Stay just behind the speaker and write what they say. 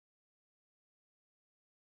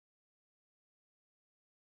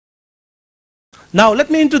Now,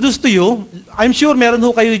 let me introduce to you. I'm sure meron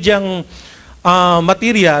ho kayo diyang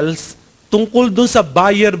materials tungkol dun sa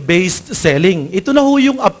buyer-based selling. Ito na ho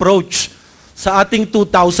yung approach sa ating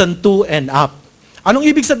 2002 and up. Anong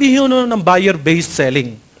ibig sabihin ho ng buyer-based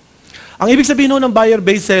selling? Ang ibig sabihin ho ng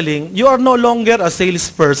buyer-based selling, you are no longer a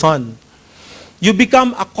salesperson. You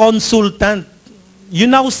become a consultant.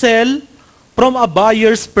 You now sell from a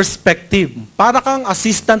buyer's perspective. Para kang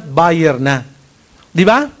assistant buyer na. Di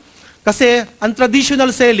ba? Kasi ang traditional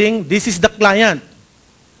selling, this is the client.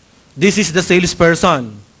 This is the salesperson.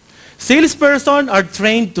 Salesperson are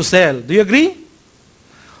trained to sell. Do you agree?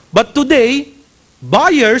 But today,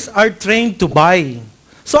 buyers are trained to buy.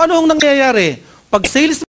 So ano ang nangyayari? Pag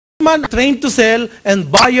salesman are trained to sell and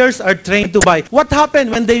buyers are trained to buy, what happened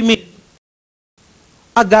when they meet?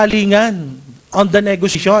 Agalingan on the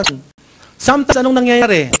negotiation. Sometimes anong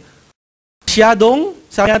nangyayari? Masyadong,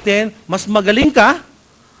 sabi natin, mas magaling ka.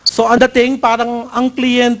 So ang dating, parang ang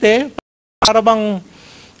kliyente, para bang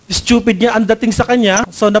stupid niya ang dating sa kanya.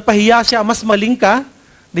 So napahiya siya, mas maling ka.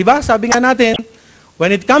 Diba? Sabi nga natin,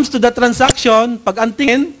 when it comes to the transaction, pag ang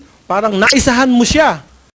tingin, parang naisahan mo siya.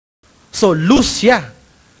 So lose siya.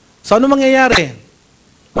 So ano mangyayari?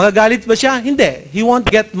 Magagalit ba siya? Hindi. He won't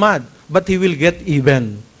get mad, but he will get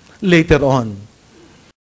even later on.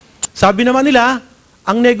 Sabi naman nila,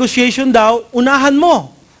 ang negotiation daw, unahan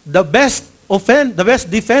mo. The best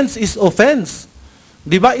defense is offense.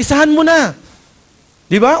 Di ba? Isahan mo na.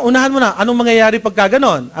 Di ba? Unahan mo na. Anong mangyayari pagka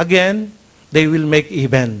ganon? Again, they will make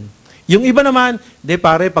even. Yung iba naman, di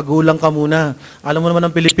pare, pagulang ka muna. Alam mo naman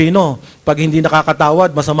ng Pilipino, pag hindi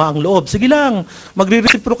nakakatawad, masama ang loob. Sige lang,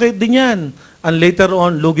 magre-reciprocate din yan. And later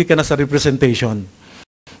on, lugi ka na sa representation.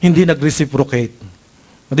 Hindi nag-reciprocate.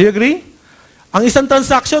 Do you agree? Ang isang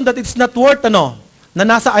transaction that it's not worth, na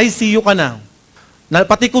nasa ICU ka na. Na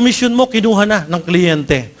pati commission mo, kinuha na ng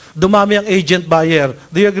kliyente. Dumami ang agent buyer.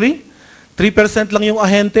 Do you agree? 3% lang yung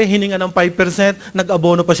ahente, hininga ng 5%,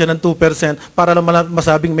 nag-abono pa siya ng 2% para lang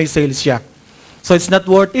masabing may sales siya. So it's not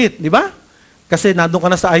worth it, di ba? Kasi nandun ka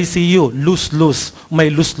na sa ICU, lose-lose. May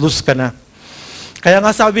lose-lose ka na. Kaya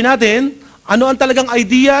nga sabi natin, ano ang talagang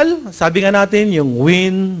ideal? Sabi nga natin, yung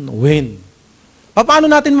win-win. Paano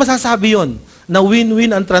natin masasabi yun? Na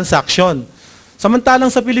win-win ang transaction. Samantalang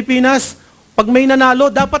sa Pilipinas, pag may nanalo,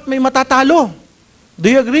 dapat may matatalo. Do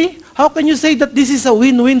you agree? How can you say that this is a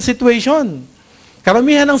win-win situation?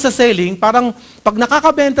 Karamihan ng sa selling, parang pag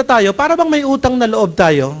nakakabenta tayo, para bang may utang na loob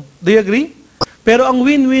tayo. Do you agree? Pero ang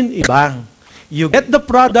win-win, iba. You get the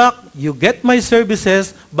product, you get my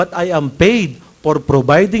services, but I am paid for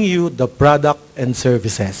providing you the product and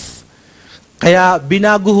services. Kaya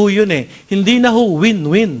binago ho yun eh. Hindi na ho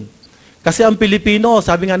win-win. Kasi ang Pilipino,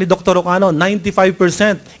 sabi nga ni Dr. Ocano,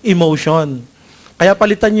 95% emotion. Kaya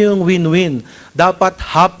palitan niyo yung win-win. Dapat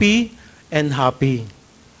happy and happy.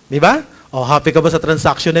 Di ba? O, happy ka ba sa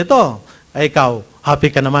transaction nito? Ay, ikaw,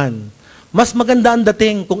 happy ka naman. Mas maganda ang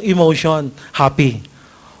dating kung emotion, happy.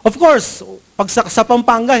 Of course, pag sa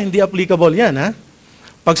Pampanga, hindi applicable yan, ha?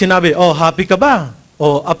 Pag sinabi, oh, happy ka ba?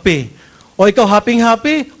 O, api. O, ikaw,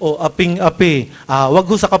 happy-happy? O, aping-api. Wag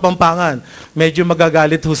ho sa Kapampangan. Medyo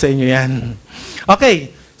magagalit ho sa inyo yan.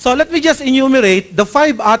 Okay, so let me just enumerate the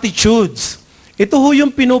 5 attitudes. Ito ho yung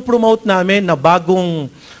pinopromote namin na bagong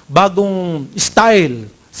style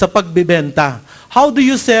sa pagbibenta. How do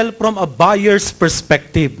you sell from a buyer's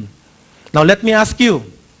perspective? Now, let me ask you.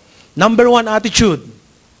 Number 1 attitude.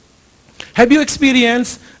 Have you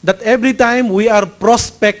experienced that every time we are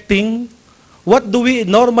prospecting, what do we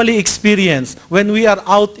normally experience when we are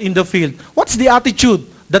out in the field? What's the attitude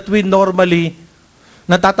that we normally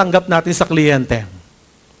natatanggap natin sa kliyente?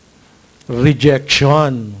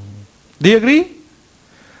 Rejection. Do you agree?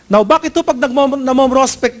 Now, bakit ito pag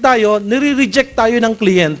nag-prospect tayo, nire-reject tayo ng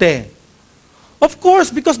kliyente? Of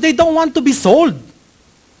course, because they don't want to be sold.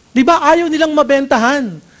 Di ba? Ayaw nilang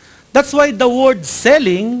mabentahan. That's why the word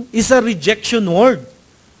selling is a rejection word.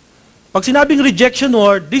 Pag sinabing rejection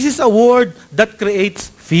word, this is a word that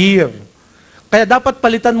creates fear. Kaya dapat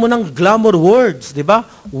palitan mo ng glamour words, di ba?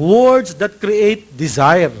 Words that create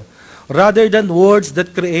desire, rather than words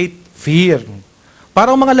that create fear.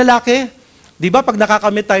 Parang mga lalaki, di ba pag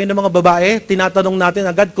nakakamit tayo ng mga babae, tinatanong natin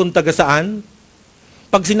agad kung taga saan?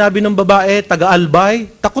 Pag sinabi ng babae, taga-albay,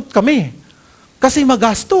 takot kami. Kasi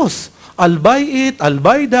magastos. I'll buy it, I'll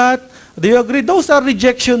buy that. Do you agree? Those are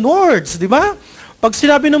rejection words, di ba? Pag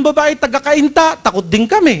sinabi ng babae, taga-kainta, takot din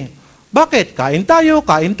kami. Bakit? Kain tayo,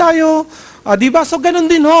 kain tayo. Di ba? So ganun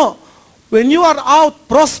din ho. When you are out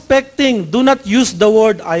prospecting, do not use the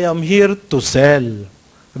word, I am here to sell.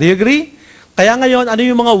 Do you agree? Kaya ngayon, ano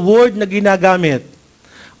yung mga word na ginagamit?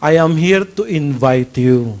 I am here to invite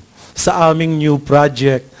you. sa aming new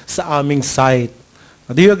project, sa aming site.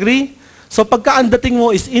 Do you agree? So pagka ang dating mo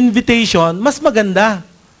is invitation, mas maganda.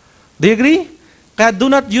 Do you agree? Kaya do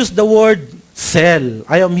not use the word sell.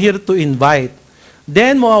 I am here to invite.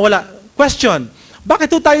 Then mawawala. Question,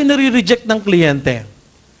 bakit ho tayo nire-reject ng kliyente?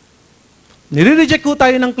 Nire-reject ho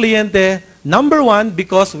tayo ng kliyente, number one,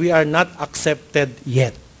 because we are not accepted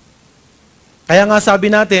yet. Kaya nga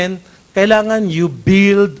sabi natin, kailangan you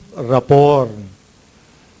build rapport.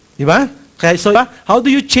 Diba? Kaya, so, how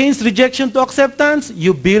do you change rejection to acceptance?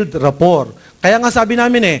 You build rapport. Kaya nga sabi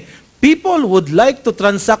namin people would like to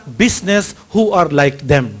transact business who are like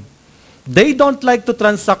them. They don't like to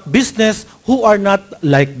transact business who are not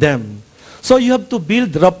like them. So you have to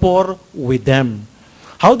build rapport with them.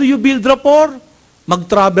 How do you build rapport?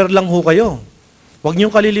 Mag-travel lang ho kayo. Huwag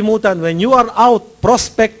niyong kalilimutan, when you are out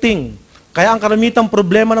prospecting, kaya ang karamitang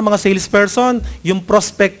problema ng mga salesperson, yung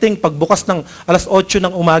prospecting pagbukas ng alas 8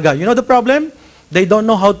 ng umaga. You know the problem? They don't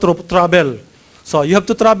know how to travel. So you have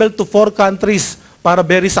to travel to 4 countries para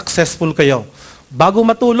very successful kayo. Bago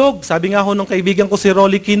matulog, sabi nga ho ng kaibigan ko si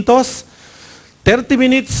Rolly Quintos, 30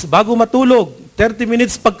 minutes bago matulog, 30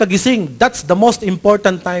 minutes pagkagising, that's the most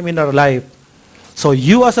important time in our life. So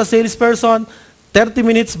you as a salesperson, 30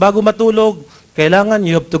 minutes bago matulog, kailangan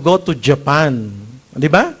you have to go to Japan. Di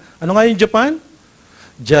ba? Ano nga yung Japan?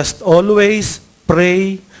 Just always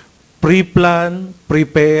pray, pre-plan,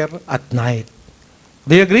 prepare at night.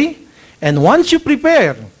 Do you agree? And once you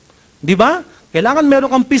prepare, di ba? Kailangan meron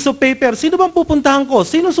kang piece of paper. Sino bang pupuntahan ko?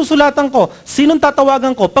 Sino susulatan ko? Sinong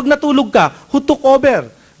tatawagan ko? Pag natulog ka, who took over?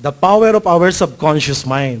 The power of our subconscious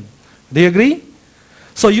mind. Do you agree?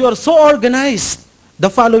 So you are so organized the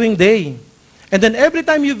following day. And then every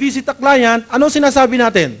time you visit a client, anong sinasabi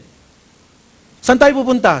natin? Saan tayo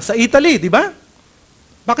pupunta? Sa Italy, di ba?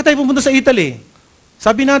 Bakit tayo pupunta sa Italy?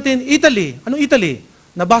 Sabi natin, Italy. Anong Italy?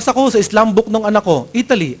 Nabasa ko sa Islam book ng anak ko,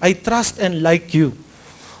 Italy, I trust and like you.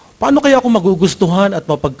 Paano kaya ako magugustuhan at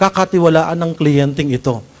mapagkakatiwalaan ng kliyenteng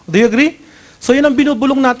ito? Do you agree? So yun ang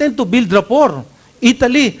binubulong natin to build rapport.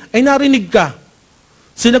 Italy, ay narinig ka.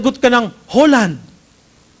 Sinagot ka ng Holland.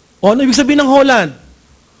 O ano ibig sabihin ng Holland?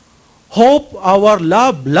 Hope our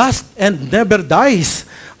love lasts and never dies.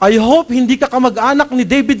 I hope hindi ka kamag-anak ni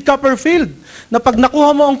David Copperfield na pag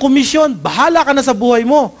nakuha mo ang komisyon, bahala ka na sa buhay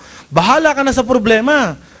mo. Bahala ka na sa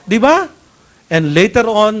problema. Di ba? And later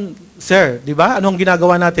on, sir, di ba? Ano ang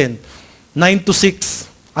ginagawa natin? 9 to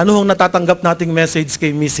 6. Ano ang natatanggap nating message kay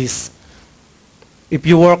Mrs.? If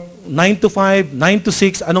you work 9 to 5, 9 to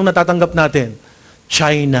 6, anong natatanggap natin?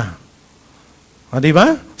 China. Di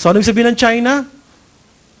ba? So anong sabihin ng China?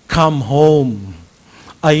 Come home.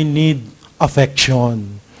 I need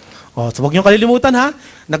affection. So huwag niyong kalilimutan ha,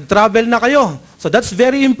 nag-travel na kayo. So that's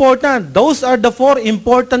very important. Those are the 4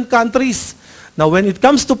 important countries. Now when it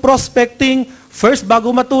comes to prospecting, first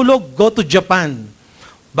bago matulog, go to Japan.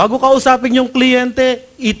 Bago kausapin yung kliyente,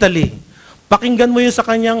 Italy. Pakinggan mo yun sa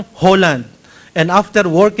kanyang Holland. And after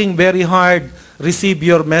working very hard, receive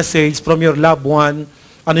your message from your loved one,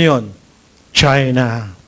 ano yun? China.